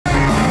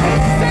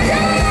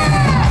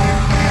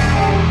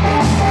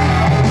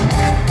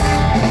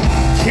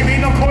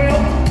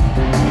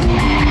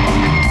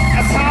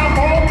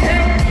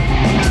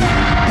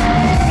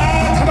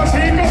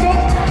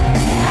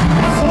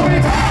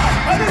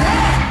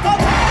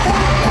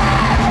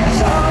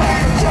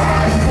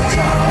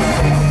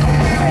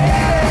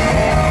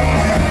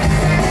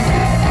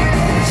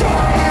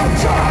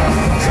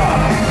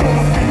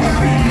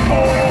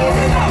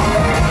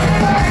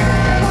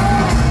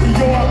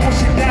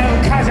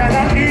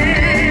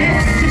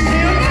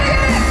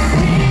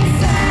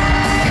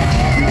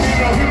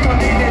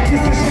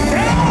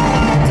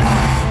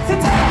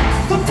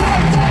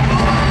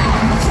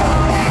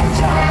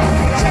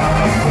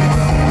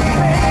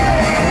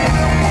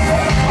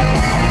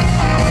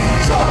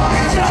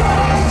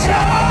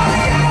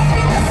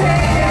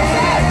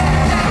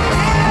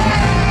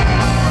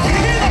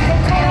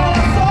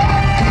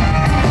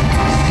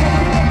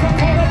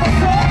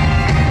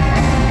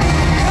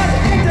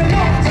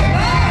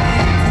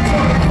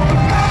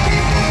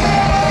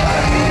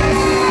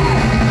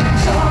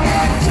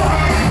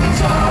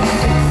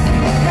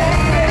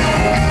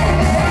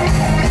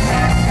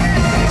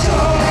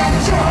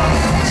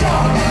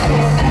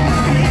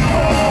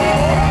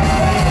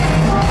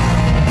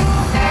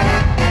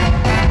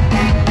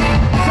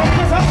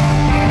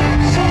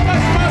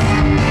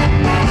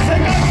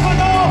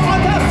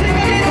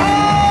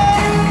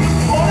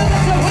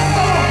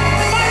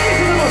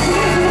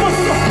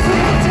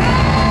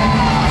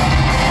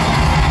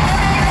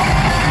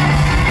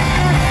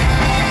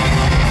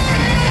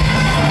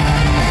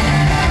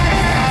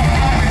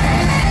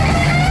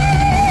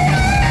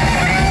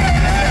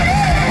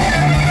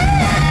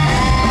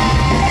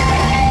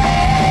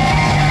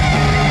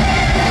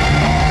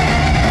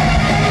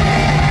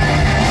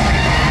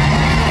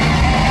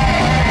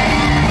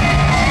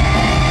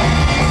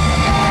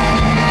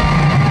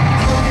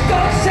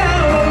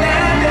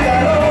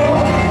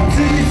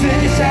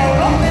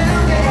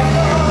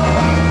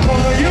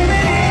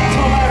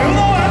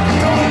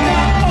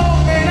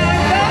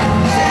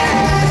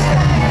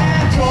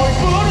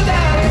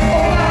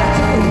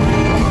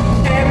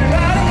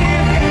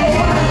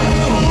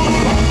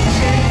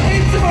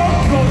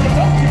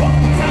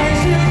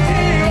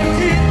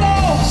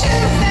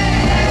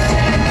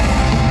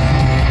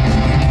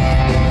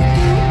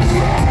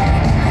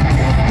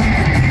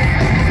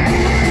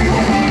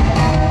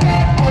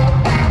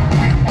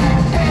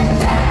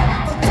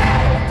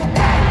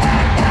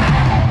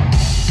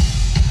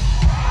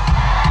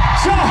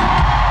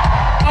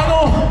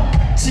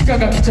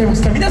間が来ちゃいま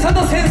した。皆さん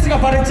のセンスが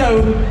バレちゃ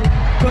う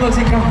この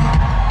時間、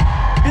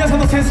皆さん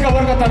のセンスが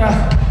悪かったら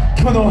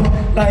今日の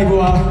ライブ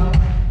は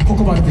こ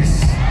こまでで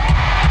す。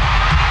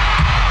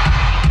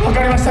わ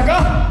かりました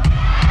か？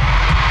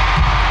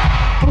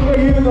僕が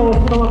言うのをそ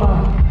のま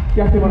ま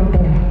やってもらった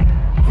ら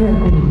成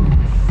功。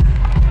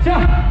じゃあ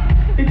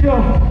一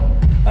応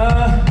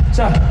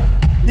じゃあ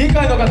2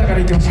階の方から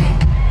いきましょう。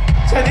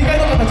じゃあ2階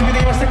の方準備で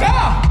きました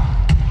か？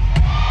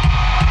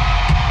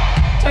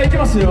じゃあいき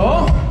ます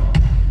よ。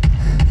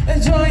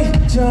Joy,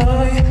 joy,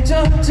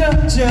 joy, joy,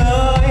 joy,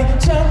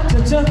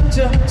 joy,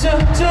 joy, joy,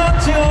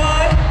 joy.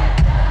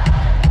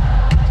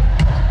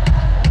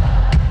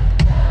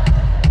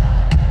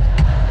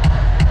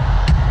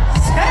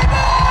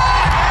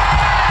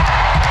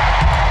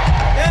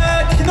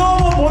 昨日も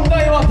問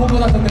題はここ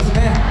だったんです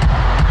ね。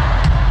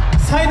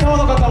埼玉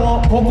の方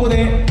もここ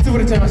で潰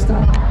れちゃいました。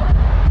は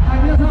い、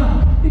皆さ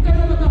ん1回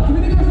の方決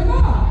めてきましたか？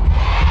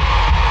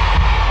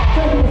じ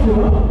ゃあいきます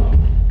よ。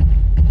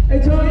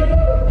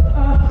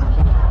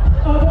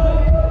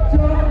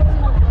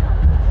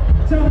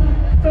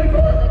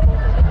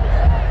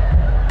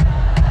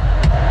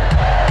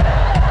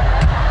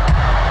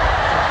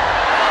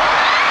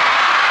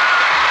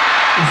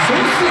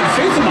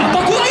センス全くない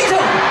じゃ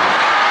ん。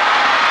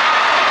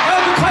早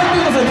く帰って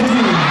ください、次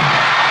に。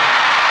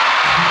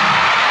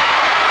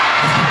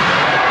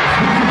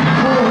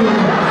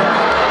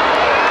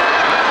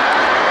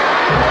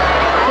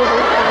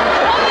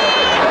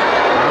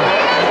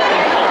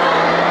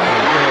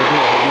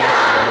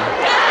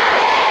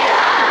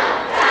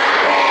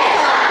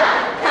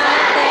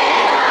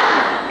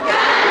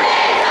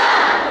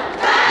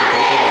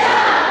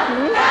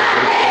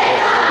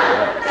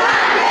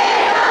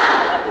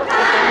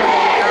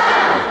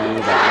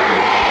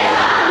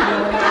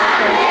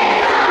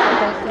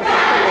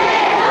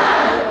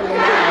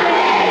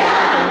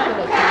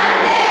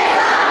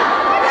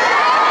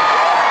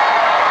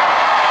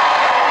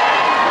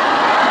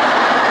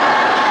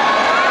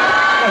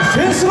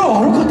センスが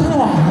悪かった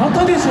のはあな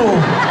たでしょう。なん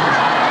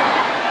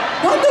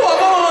でわ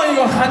がままに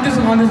がハンデ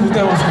スハンデス歌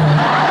いますか？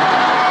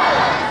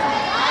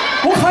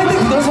もう帰って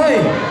ください。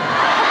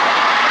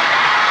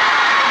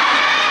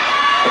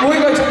もう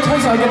一回チャ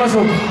ンスあげまし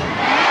ょうか。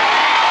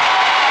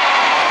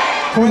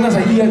ごめんなさ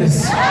い、嫌で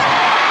す。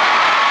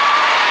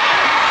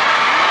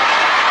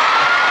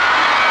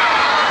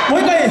もう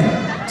一回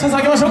チャンス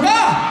あげましょうか。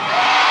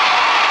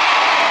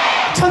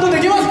ちゃんとで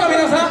きますか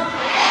皆さん？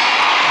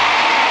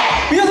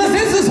皆さん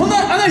センスそんな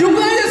良く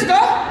ないですか？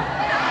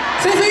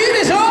センスいい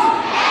でしょ？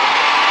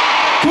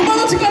熊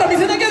の力見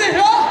せなきゃでし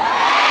ょ？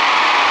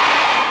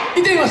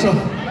行ってみましょう。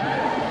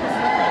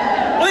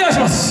お願いし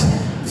ます。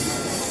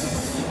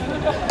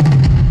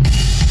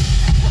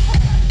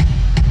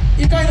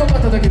2階の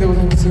方だけでご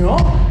ざいますよ。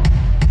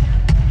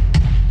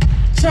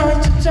チ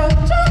ャチャチャチャ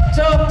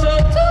チャチャ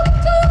チャ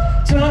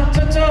チャ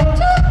チャチャチャチャ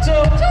チャチャ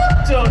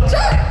チャチャ。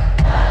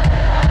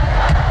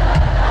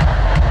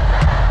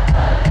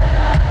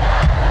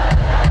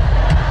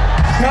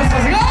さ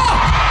すが！い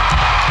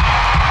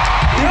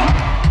や、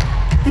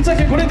ぶっちゃ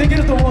けこれでき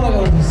ると思わな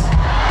かったです。さ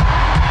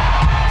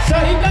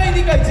あ1回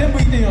2回全部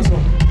いってみましょう。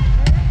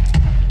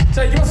じ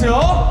ゃあいきますよ。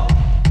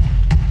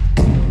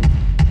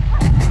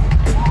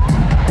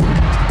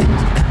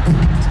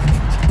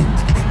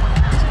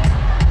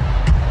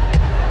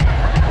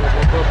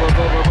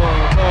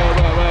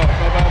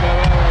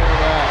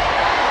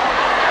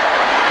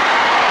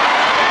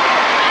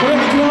これ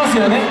見つめます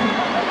よね。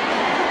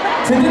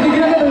全然でき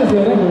なかったです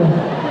よね、こ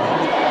れ。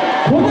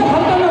こんな簡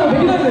単なので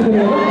きないんですよ。い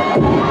や、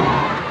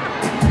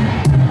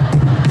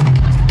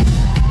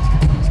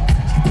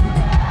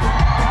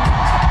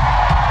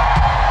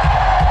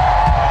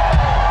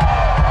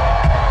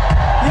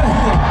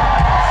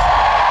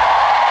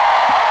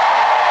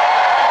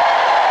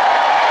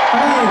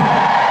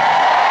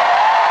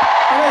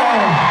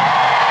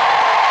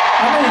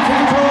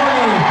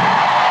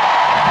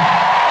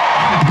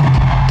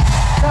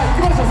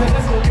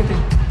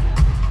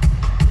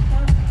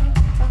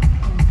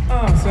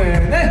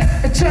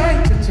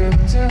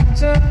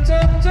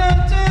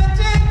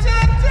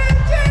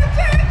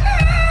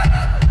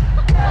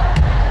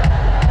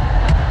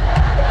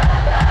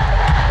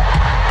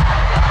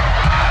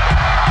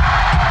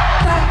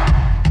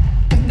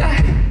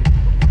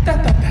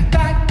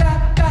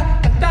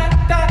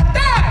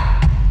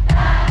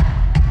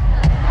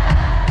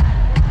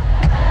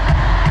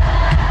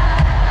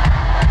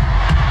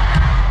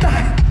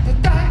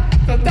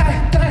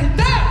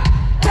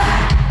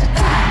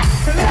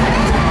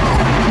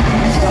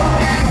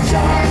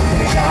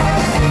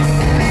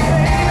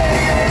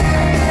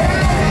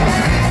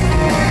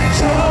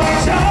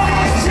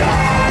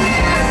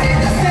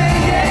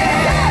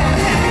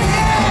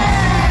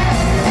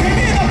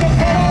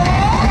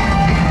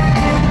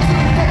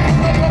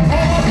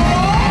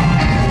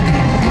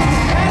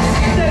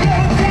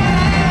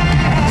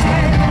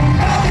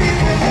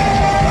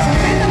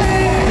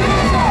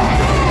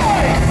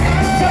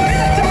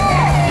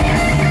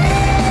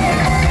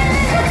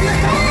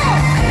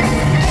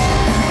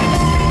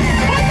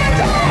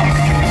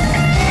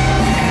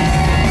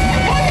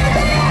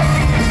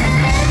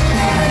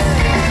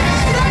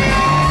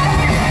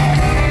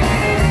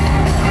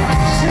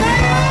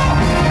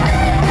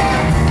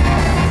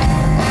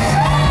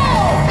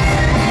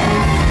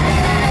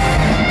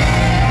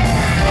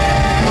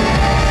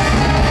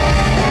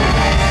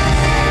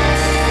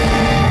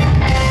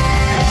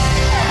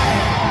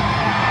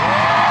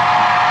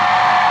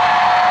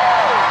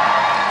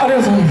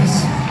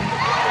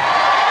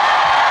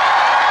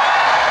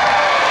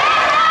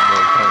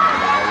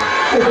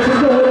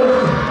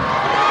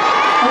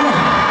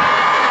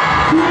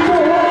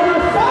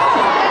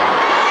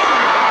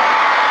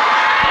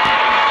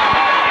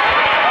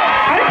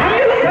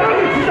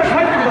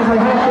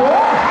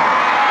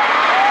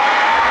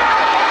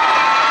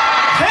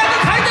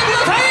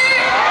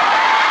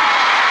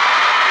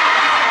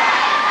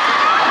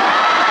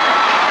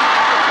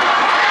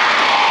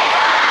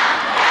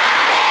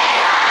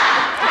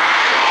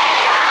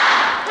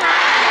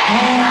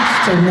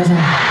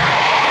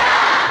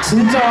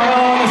 진짜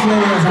와가마마시네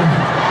皆さ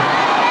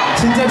ん.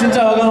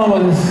 진짜 와가마마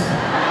です.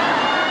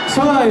 し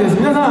ょうがないです。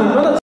皆さん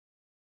まだ